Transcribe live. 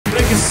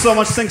you so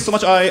much. Thanks so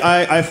much.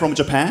 I'm from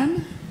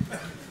Japan.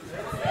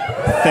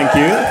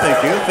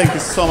 Thank you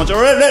so much.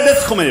 All right,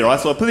 let's comedy, right?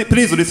 So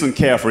please listen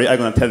carefully. I'm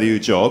gonna tell you a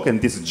joke, and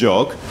this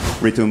joke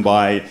written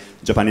by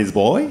Japanese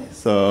boy.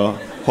 So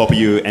hope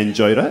you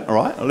enjoyed it. All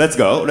right, let's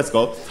go.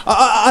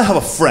 I have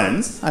a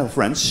friend.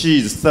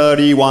 She's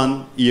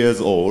 31 years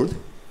old,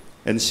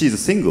 and she's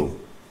single,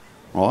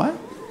 right?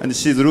 And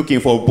she's looking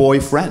for a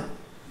boyfriend,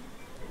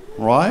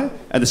 right?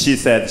 And she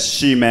said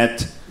she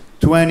met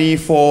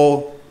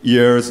 24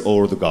 years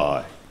old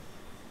guy,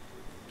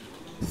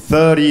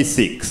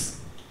 36.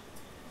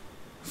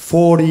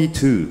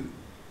 42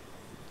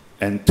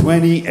 and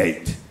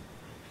 28.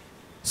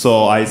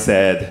 So I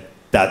said,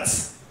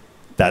 that's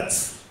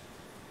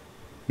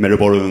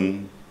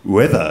Melbourne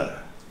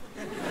weather.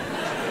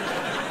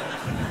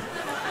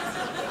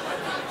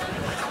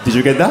 Did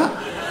you get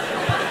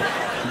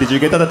that? Did you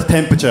get that, the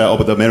temperature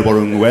of the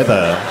Melbourne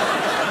weather?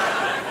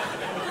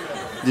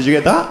 Did you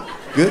get that?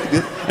 Good.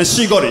 And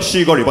she got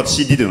it, but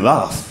she didn't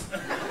laugh.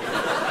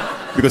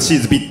 Because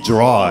she's a bit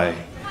dry.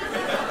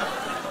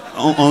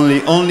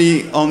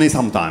 Only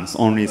sometimes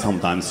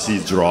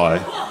she's dry.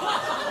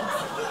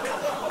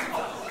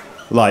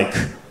 Like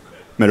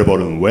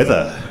Melbourne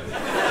weather.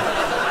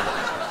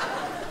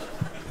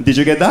 Did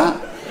you get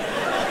that?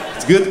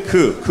 It's good?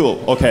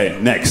 Cool. Okay,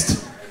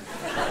 next.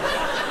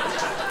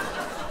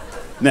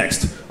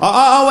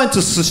 I went to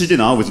sushi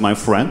dinner with my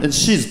friend, and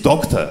she's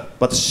doctor,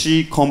 but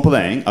she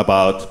complained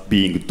about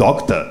being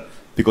doctor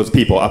because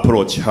people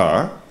approach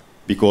her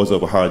because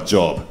of her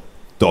job,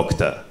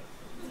 doctor,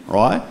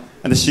 right?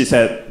 And she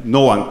said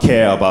no one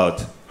care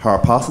about her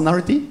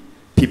personality.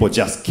 People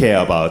just care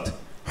about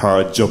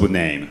her job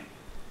name,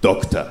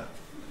 doctor,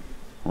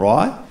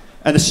 right?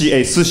 And she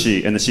ate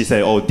sushi, and she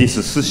said, oh, this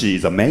sushi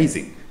is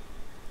amazing,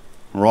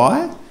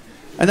 right?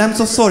 And I'm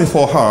so sorry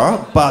for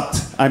her,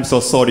 but I'm so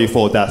sorry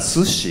for that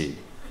sushi.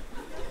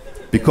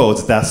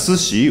 Because that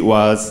sushi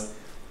was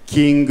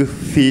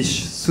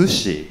kingfish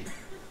sushi.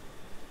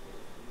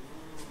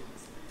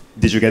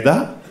 Did you get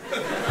that?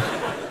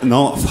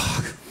 No?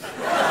 Fuck.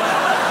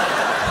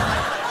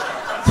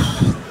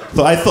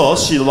 So I thought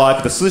she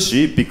liked the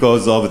sushi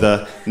because of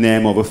the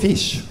name of a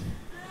fish.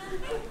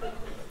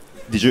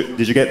 Did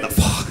you get that?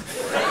 Fuck.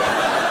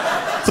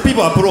 So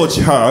people approach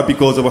her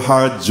because of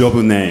her job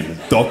name,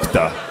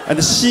 doctor.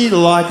 And she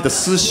liked the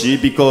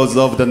sushi because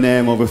of the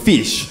name of a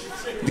fish.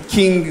 The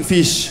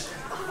kingfish,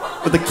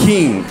 the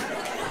king.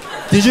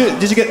 Did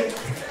you get,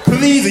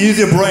 please use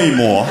your brain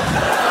more.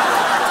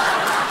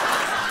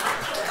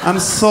 I'm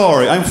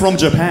sorry, I'm from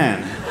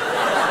Japan.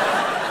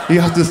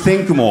 You have to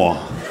think more.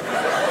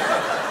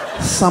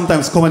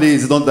 Sometimes comedy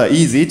is not that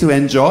easy to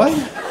enjoy.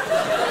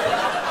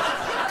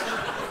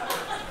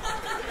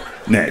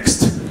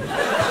 Next.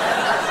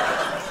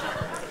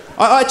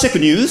 I check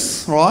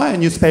news, right?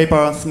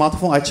 Newspaper,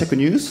 smartphone, I check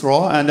news,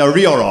 right? And I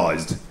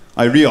realized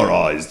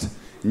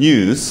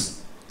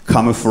news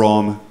come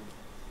from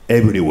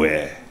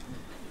everywhere.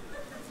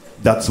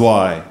 That's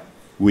why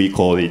we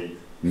call it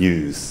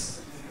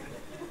news.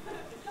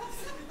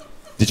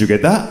 Did you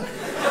get that?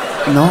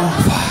 No?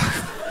 Fuck.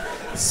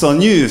 So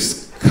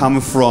news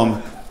come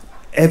from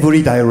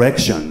every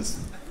directions.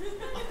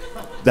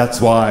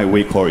 That's why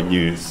we call it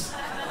news.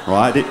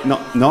 Right?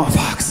 No,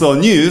 fuck. So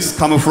news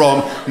come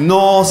from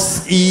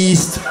north,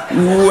 east,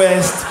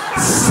 west,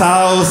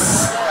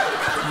 south.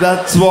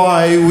 That's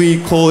why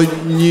we call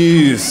it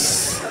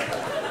news.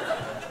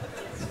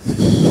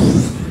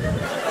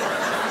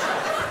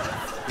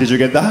 Did you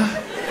get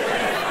that?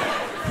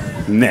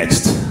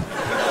 Next.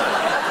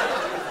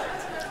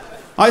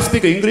 I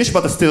speak English,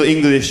 but still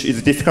English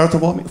is difficult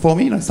for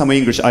me. Like some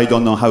English I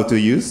don't know how to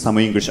use, some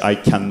English I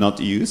cannot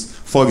use.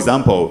 For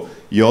example,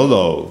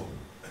 YOLO.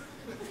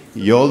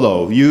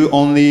 YOLO, you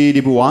only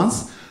live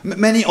once.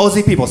 Many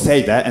Aussie people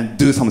say that and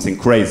do something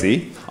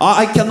crazy.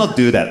 I cannot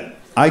do that.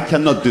 I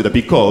cannot do that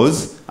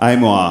because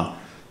I'm a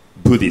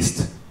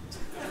Buddhist.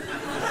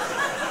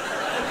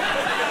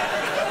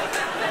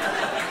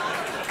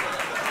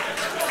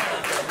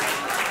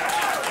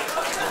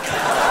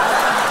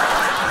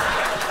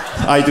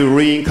 I do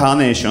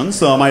reincarnation,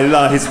 so my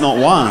life is not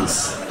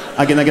once.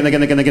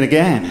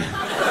 Again.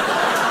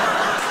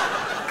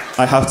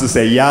 I have to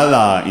say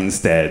yalla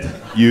instead.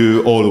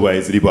 You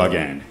always live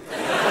again.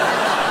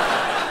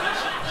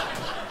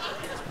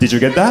 Did you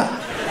get that?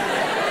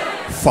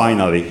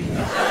 Finally.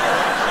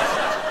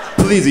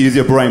 Please use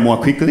your brain more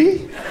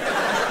quickly.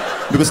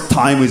 Because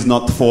time is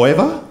not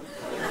forever.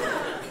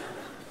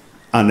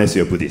 Unless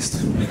you're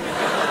Buddhist.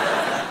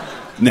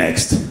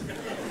 Next.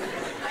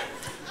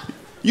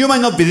 You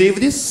might not believe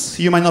this,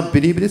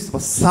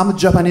 but some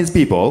Japanese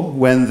people,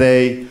 when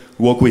they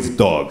walking with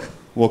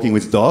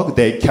dog,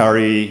 they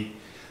carry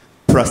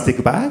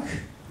plastic bag,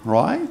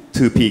 right,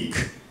 to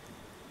pick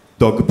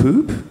dog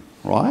poop,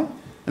 right?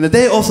 And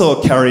they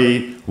also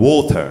carry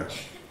water.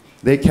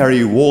 They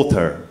carry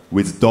water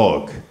with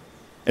dog,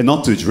 and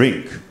not to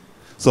drink.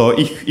 So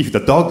if the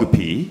dog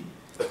pee,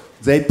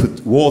 they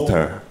put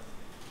water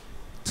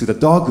to the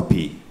dog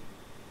pee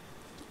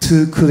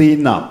to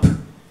clean up.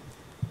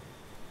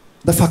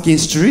 the fucking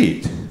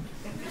street.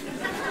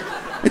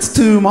 It's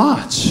too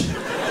much.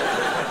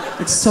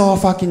 It's so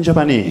fucking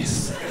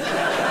Japanese.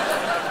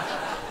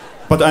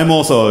 But I'm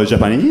also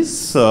Japanese,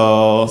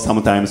 so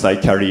sometimes I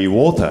carry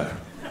water.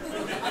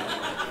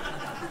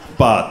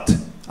 But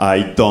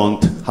I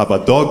don't have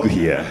a dog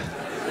here.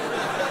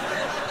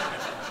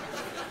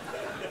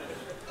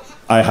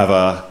 I have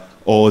a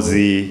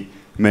Aussie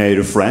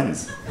male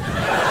friends.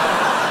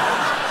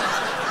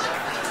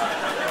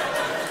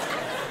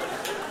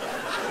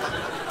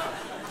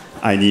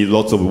 I need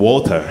lots of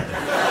water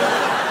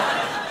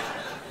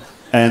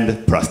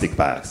and plastic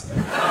bags.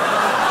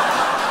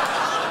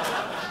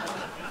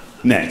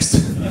 Next.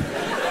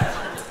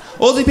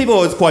 Aussie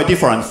people is quite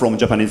different from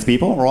Japanese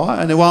people, right?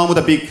 And one of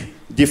the big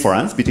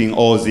difference between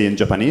Aussie and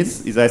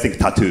Japanese is, I think,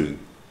 tattoo.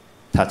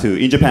 Tattoo.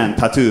 In Japan,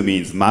 tattoo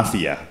means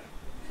mafia,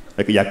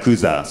 like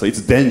yakuza. So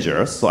it's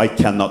dangerous, so I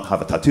cannot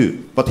have a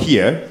tattoo. But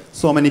here,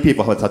 so many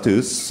people have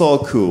tattoos. So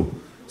cool.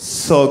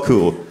 So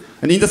cool.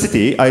 And in the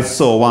city, I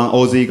saw one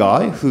Aussie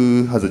guy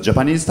who has a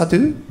Japanese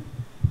tattoo.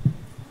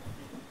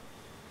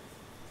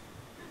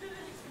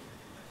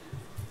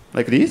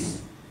 Like this.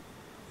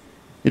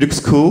 It looks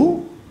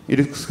cool. It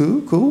looks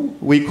cool.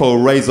 We call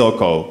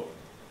reizoko,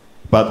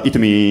 but it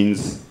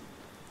means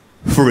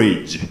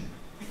fridge.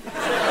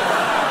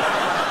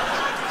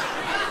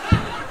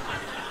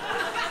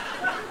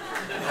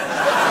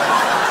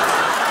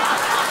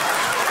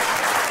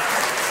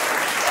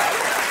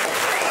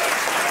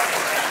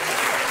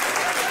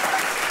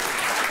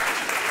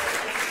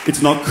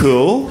 It's not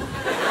cool.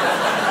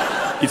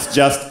 It's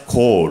just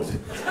cold.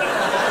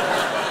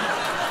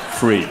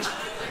 Fridge.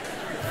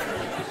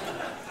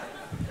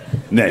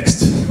 Next.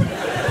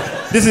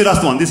 This is the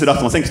last one.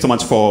 Thank you so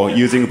much for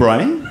using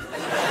Brian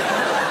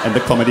and the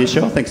comedy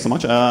show. Thank you so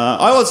much.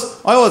 I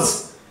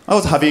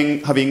was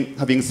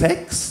having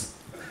sex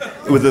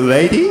with a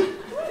lady.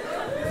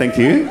 Thank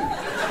you.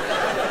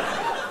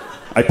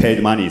 I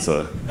paid money,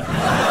 so.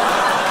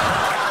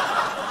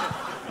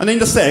 And in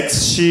the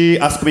sex, she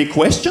asked me a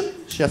question.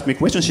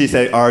 She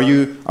said, "Are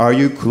you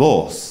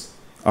close?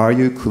 Are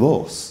you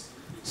close?"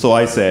 So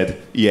I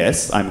said,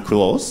 "Yes, I'm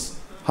close.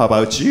 How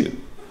about you?"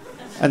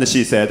 And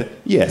she said,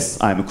 "Yes,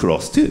 I'm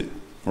close too."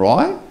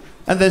 Right?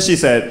 And then she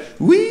said,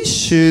 "We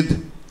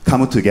should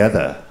come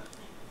together."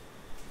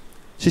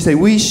 She said,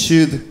 "We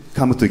should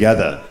come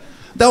together."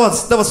 That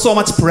was so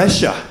much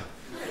pressure.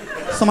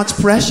 So much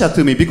pressure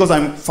to me because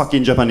I'm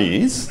fucking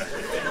Japanese.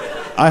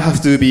 I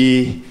have to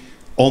be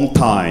on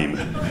time.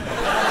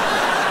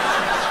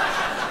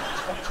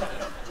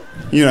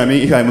 You know what I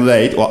mean? If I'm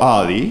late or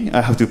early,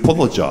 I have to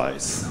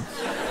apologize.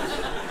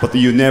 But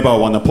you never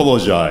want to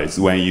apologize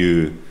when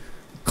you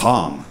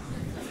come.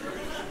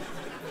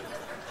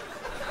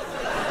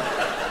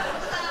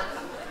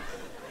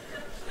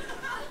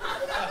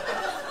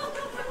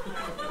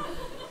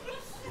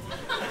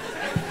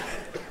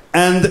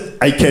 And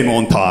I came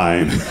on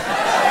time.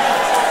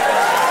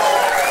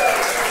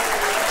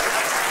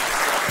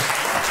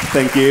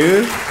 Thank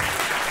you.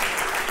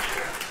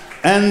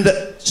 And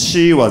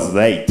she was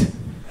late.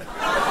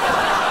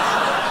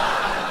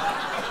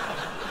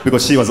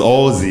 Because she was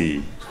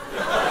Aussie.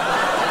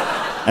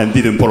 And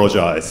didn't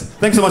apologize.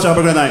 Thanks so much. Have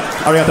a great night.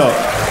 Arigato.